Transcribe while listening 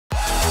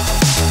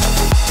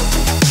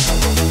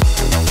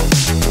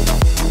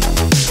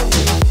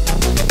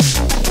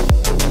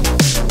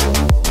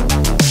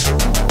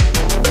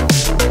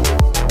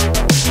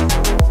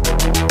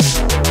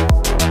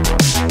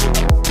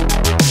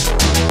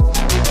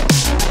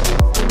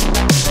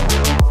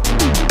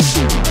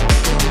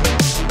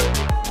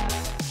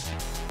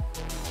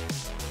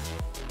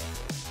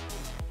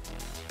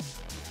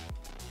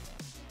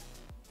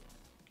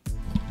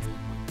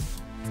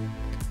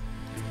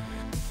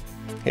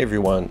Hey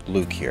everyone,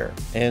 Luke here,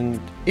 and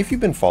if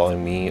you've been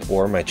following me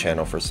or my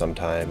channel for some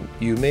time,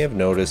 you may have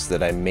noticed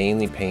that I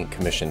mainly paint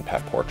commissioned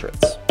pet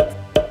portraits.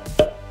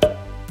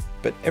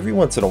 But every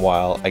once in a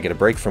while, I get a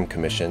break from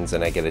commissions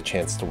and I get a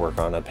chance to work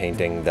on a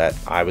painting that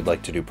I would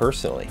like to do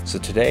personally. So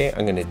today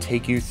I'm going to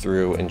take you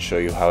through and show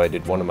you how I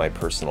did one of my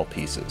personal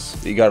pieces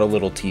that you got a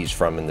little tease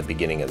from in the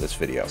beginning of this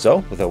video. So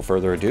without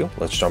further ado,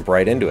 let's jump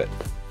right into it.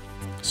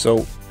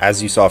 So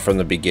as you saw from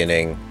the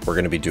beginning, we're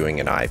going to be doing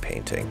an eye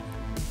painting.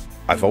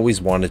 I've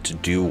always wanted to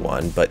do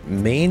one, but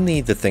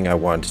mainly the thing I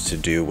wanted to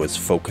do was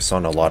focus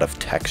on a lot of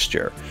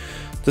texture.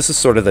 This is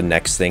sort of the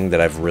next thing that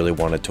I've really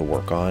wanted to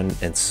work on,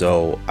 and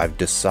so I've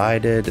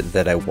decided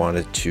that I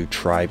wanted to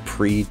try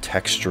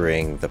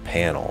pre-texturing the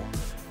panel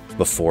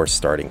before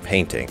starting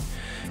painting.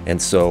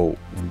 And so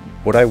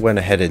what I went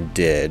ahead and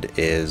did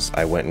is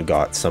I went and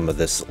got some of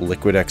this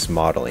Liquid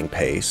modeling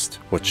paste,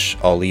 which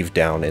I'll leave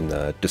down in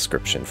the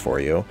description for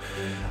you,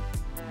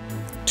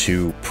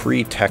 to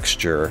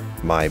pre-texture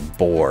my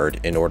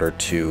board in order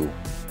to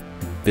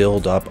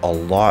build up a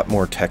lot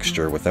more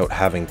texture without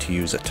having to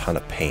use a ton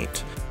of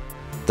paint.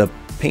 The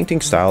painting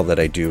style that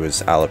I do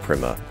is alla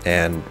prima,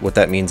 and what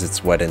that means,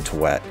 it's wet into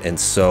wet, and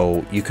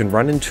so you can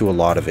run into a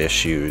lot of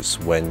issues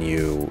when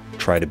you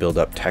try to build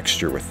up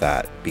texture with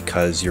that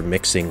because you're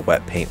mixing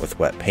wet paint with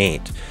wet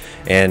paint,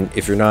 and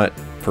if you're not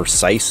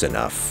precise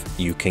enough,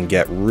 you can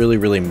get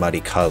really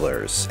muddy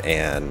colors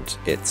and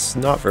it's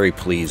not very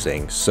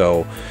pleasing.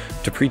 So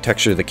to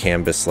pre-texture the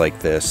canvas like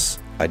this,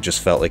 I just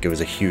felt like it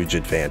was a huge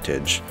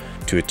advantage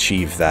to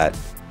achieve that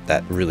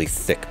really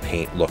thick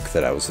paint look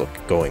that I was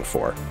going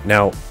for.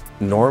 Now,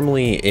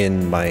 normally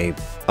in my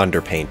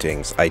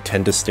underpaintings, I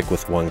tend to stick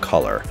with one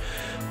color,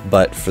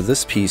 but for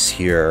this piece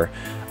here,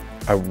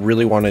 I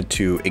really wanted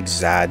to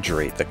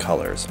exaggerate the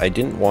colors. I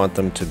didn't want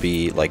them to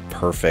be like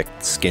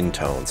perfect skin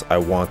tones. I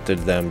wanted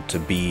them to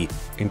be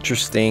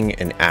interesting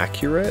and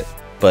accurate,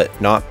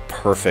 but not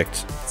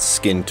perfect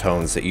skin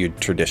tones that you'd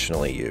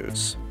traditionally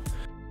use.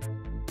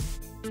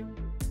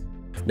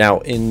 Now,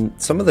 in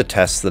some of the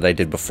tests that I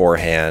did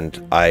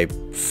beforehand, I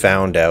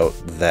found out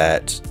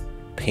that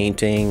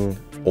painting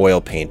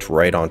oil paint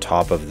right on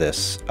top of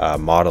this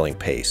modeling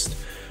paste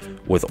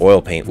with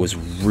oil paint was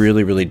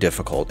really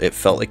difficult. It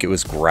felt like it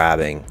was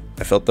grabbing.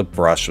 I felt the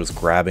brush was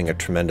grabbing a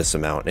tremendous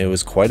amount, and it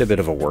was quite a bit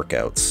of a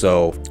workout.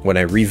 So when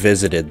I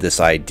revisited this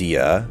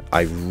idea,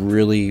 I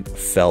really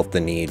felt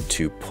the need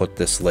to put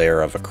this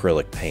layer of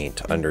acrylic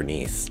paint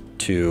underneath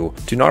to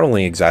not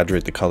only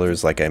exaggerate the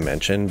colors like I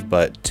mentioned,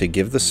 but to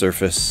give the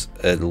surface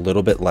a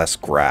little bit less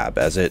grab,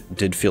 as it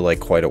did feel like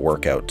quite a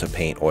workout to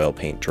paint oil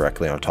paint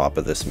directly on top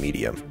of this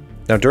medium.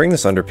 Now during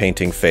this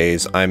underpainting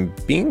phase, I'm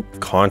being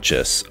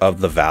conscious of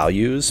the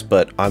values,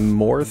 but I'm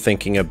more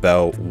thinking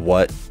about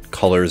what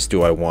colors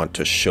do I want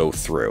to show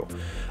through.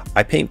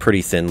 I paint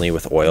pretty thinly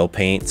with oil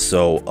paint,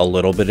 so a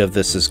little bit of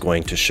this is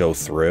going to show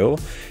through,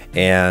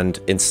 and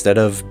instead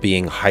of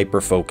being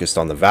hyper focused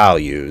on the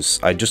values,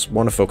 I just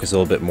want to focus a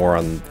little bit more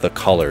on the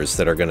colors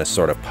that are going to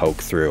sort of poke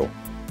through.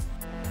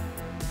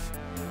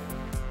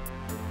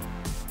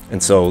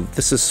 And so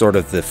this is sort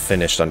of the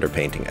finished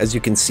underpainting. As you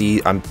can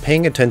see, I'm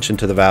paying attention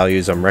to the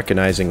values, I'm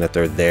recognizing that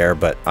they're there,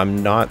 but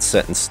I'm not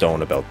set in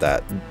stone about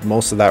that.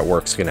 Most of that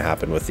work's going to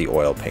happen with the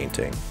oil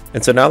painting.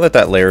 And so now that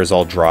that layer is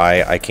all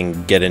dry, I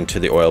can get into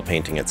the oil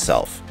painting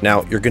itself.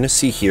 Now you're going to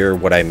see here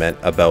what I meant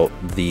about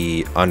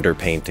the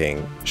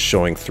underpainting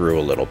showing through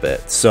a little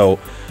bit. So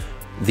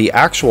the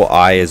actual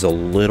eye is a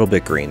little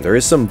bit green. There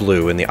is some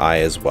blue in the eye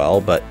as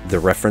well, but the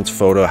reference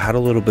photo had a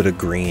little bit of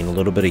green, a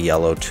little bit of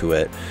yellow to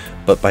it.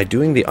 But by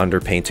doing the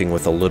underpainting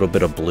with a little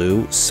bit of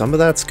blue, some of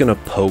that's going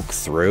to poke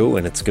through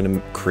and it's going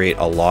to create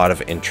a lot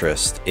of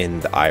interest in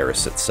the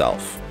iris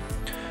itself.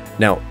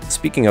 Now,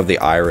 speaking of the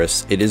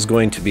iris, it is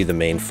going to be the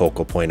main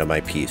focal point of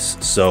my piece.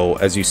 So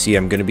as you see,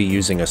 I'm going to be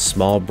using a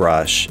small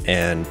brush,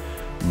 and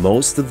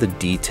most of the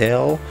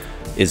detail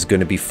is going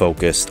to be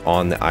focused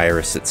on the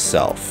iris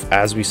itself.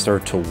 As we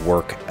start to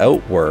work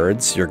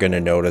outwards, you're going to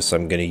notice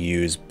I'm going to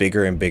use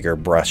bigger and bigger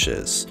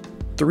brushes.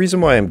 The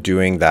reason why I'm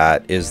doing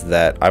that is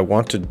that I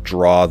want to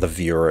draw the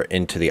viewer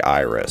into the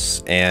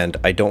iris, and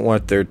I don't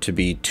want there to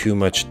be too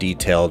much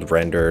detail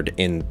rendered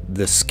in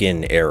the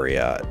skin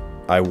area.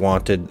 I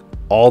wanted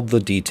all the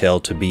detail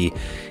to be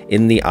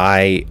in the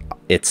eye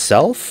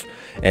itself,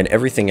 and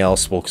everything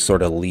else will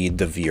sort of lead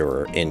the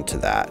viewer into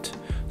that.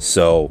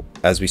 So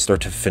as we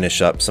start to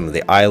finish up some of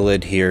the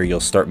eyelid here, you'll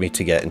start me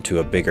to get into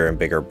a bigger and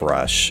bigger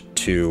brush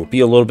to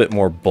be a little bit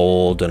more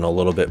bold and a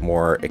little bit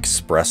more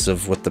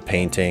expressive with the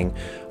painting,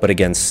 but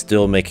again,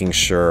 still making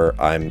sure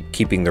I'm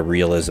keeping the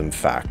realism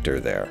factor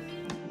there.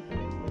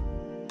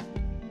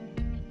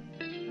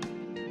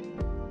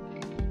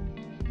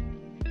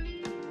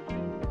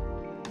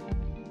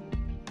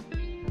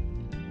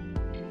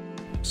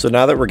 So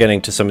now that we're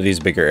getting to some of these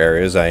bigger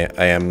areas, I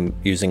am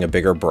using a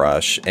bigger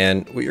brush,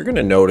 and what you're going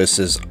to notice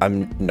is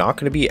I'm not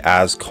going to be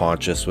as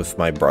conscious with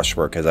my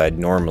brushwork as I'd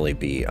normally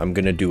be. I'm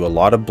going to do a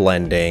lot of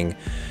blending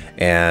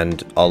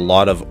and a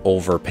lot of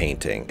over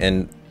painting.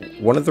 And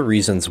One of the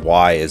reasons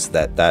why is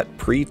that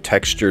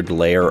pre-textured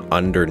layer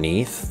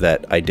underneath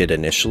that I did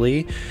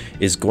initially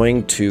is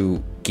going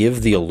to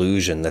give the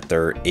illusion that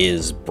there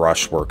is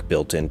brushwork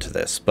built into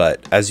this.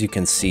 But as you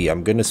can see,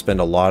 I'm going to spend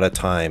a lot of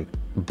time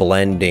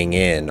blending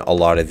in a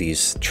lot of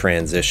these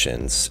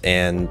transitions,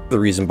 and the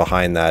reason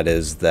behind that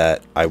is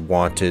that I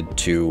wanted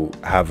to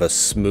have a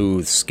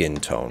smooth skin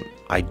tone.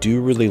 I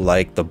do really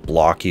like the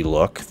blocky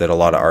look that a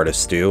lot of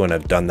artists do, and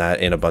I've done that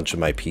in a bunch of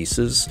my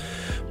pieces,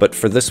 but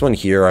for this one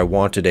here I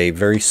wanted a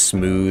very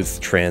smooth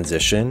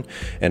transition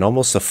and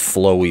almost a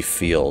flowy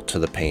feel to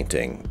the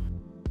painting.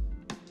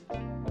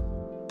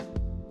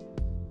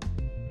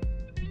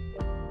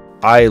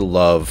 I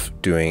love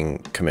doing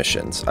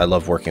commissions. I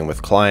love working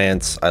with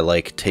clients. I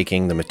like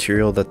taking the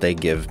material that they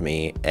give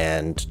me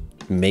and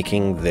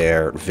making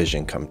their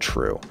vision come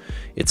true.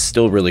 It's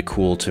still really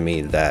cool to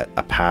me that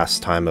a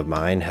pastime of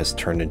mine has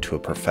turned into a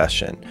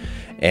profession,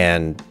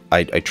 and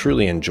I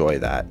truly enjoy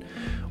that.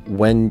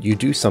 When you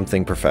do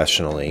something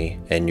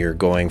professionally and you're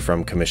going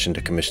from commission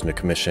to commission to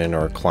commission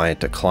or client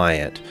to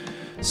client,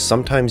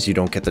 sometimes you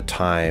don't get the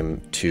time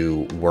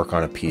to work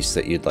on a piece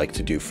that you'd like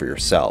to do for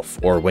yourself.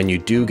 Or when you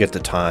do get the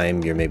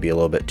time, you're maybe a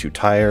little bit too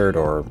tired,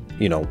 or,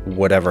 you know,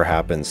 whatever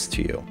happens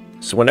to you.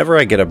 So whenever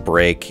I get a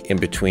break in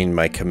between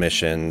my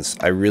commissions,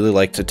 I really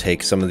like to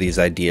take some of these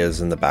ideas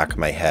in the back of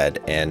my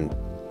head and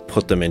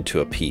put them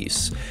into a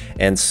piece.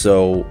 And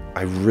so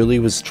I really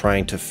was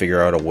trying to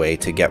figure out a way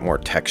to get more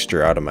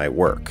texture out of my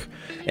work.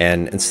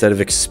 And instead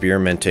of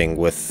experimenting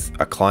with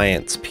a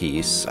client's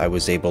piece, I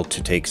was able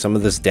to take some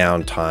of this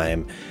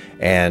downtime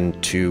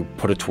and to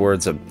put it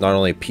towards not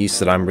only a piece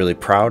that I'm really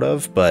proud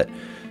of, but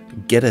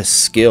get a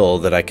skill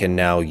that I can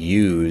now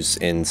use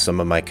in some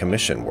of my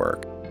commission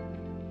work.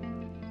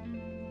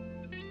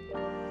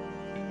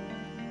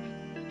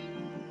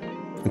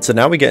 And so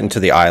now we get into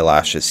the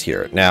eyelashes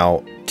here.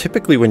 Now,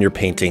 typically when you're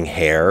painting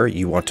hair,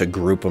 you want to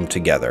group them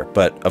together,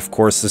 but of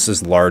course this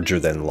is larger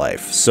than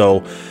life.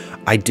 So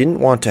I didn't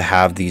want to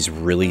have these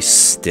really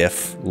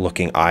stiff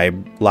looking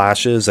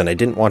eyelashes, and I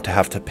didn't want to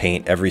have to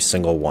paint every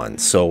single one.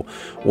 So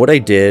what I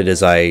did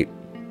is I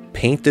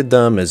painted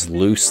them as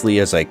loosely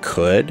as I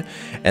could,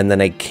 and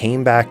then I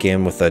came back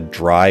in with a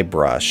dry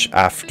brush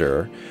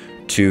after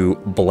to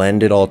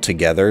blend it all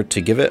together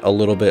to give it a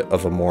little bit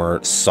of a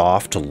more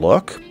soft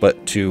look,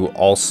 but to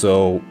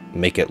also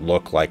make it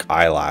look like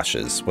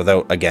eyelashes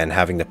without, again,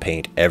 having to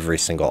paint every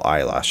single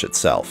eyelash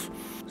itself.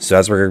 So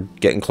as we're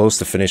getting close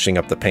to finishing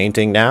up the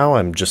painting now,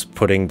 I'm just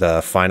putting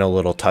the final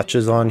little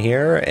touches on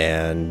here,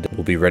 and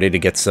we'll be ready to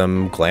get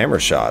some glamour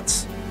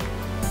shots.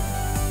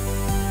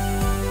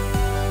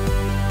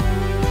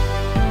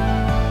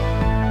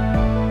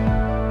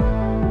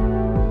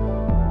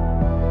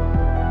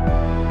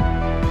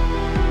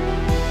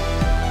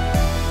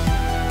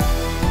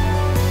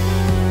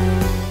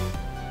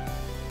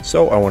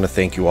 So I want to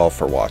thank you all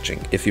for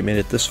watching. If you made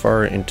it this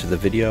far into the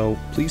video,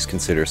 please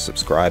consider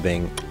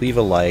subscribing, leave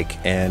a like,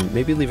 and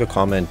maybe leave a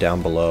comment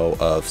down below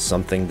of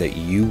something that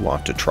you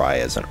want to try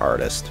as an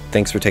artist.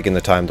 Thanks for taking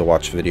the time to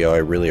watch the video. I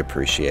really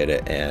appreciate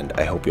it, and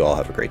I hope you all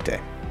have a great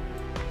day.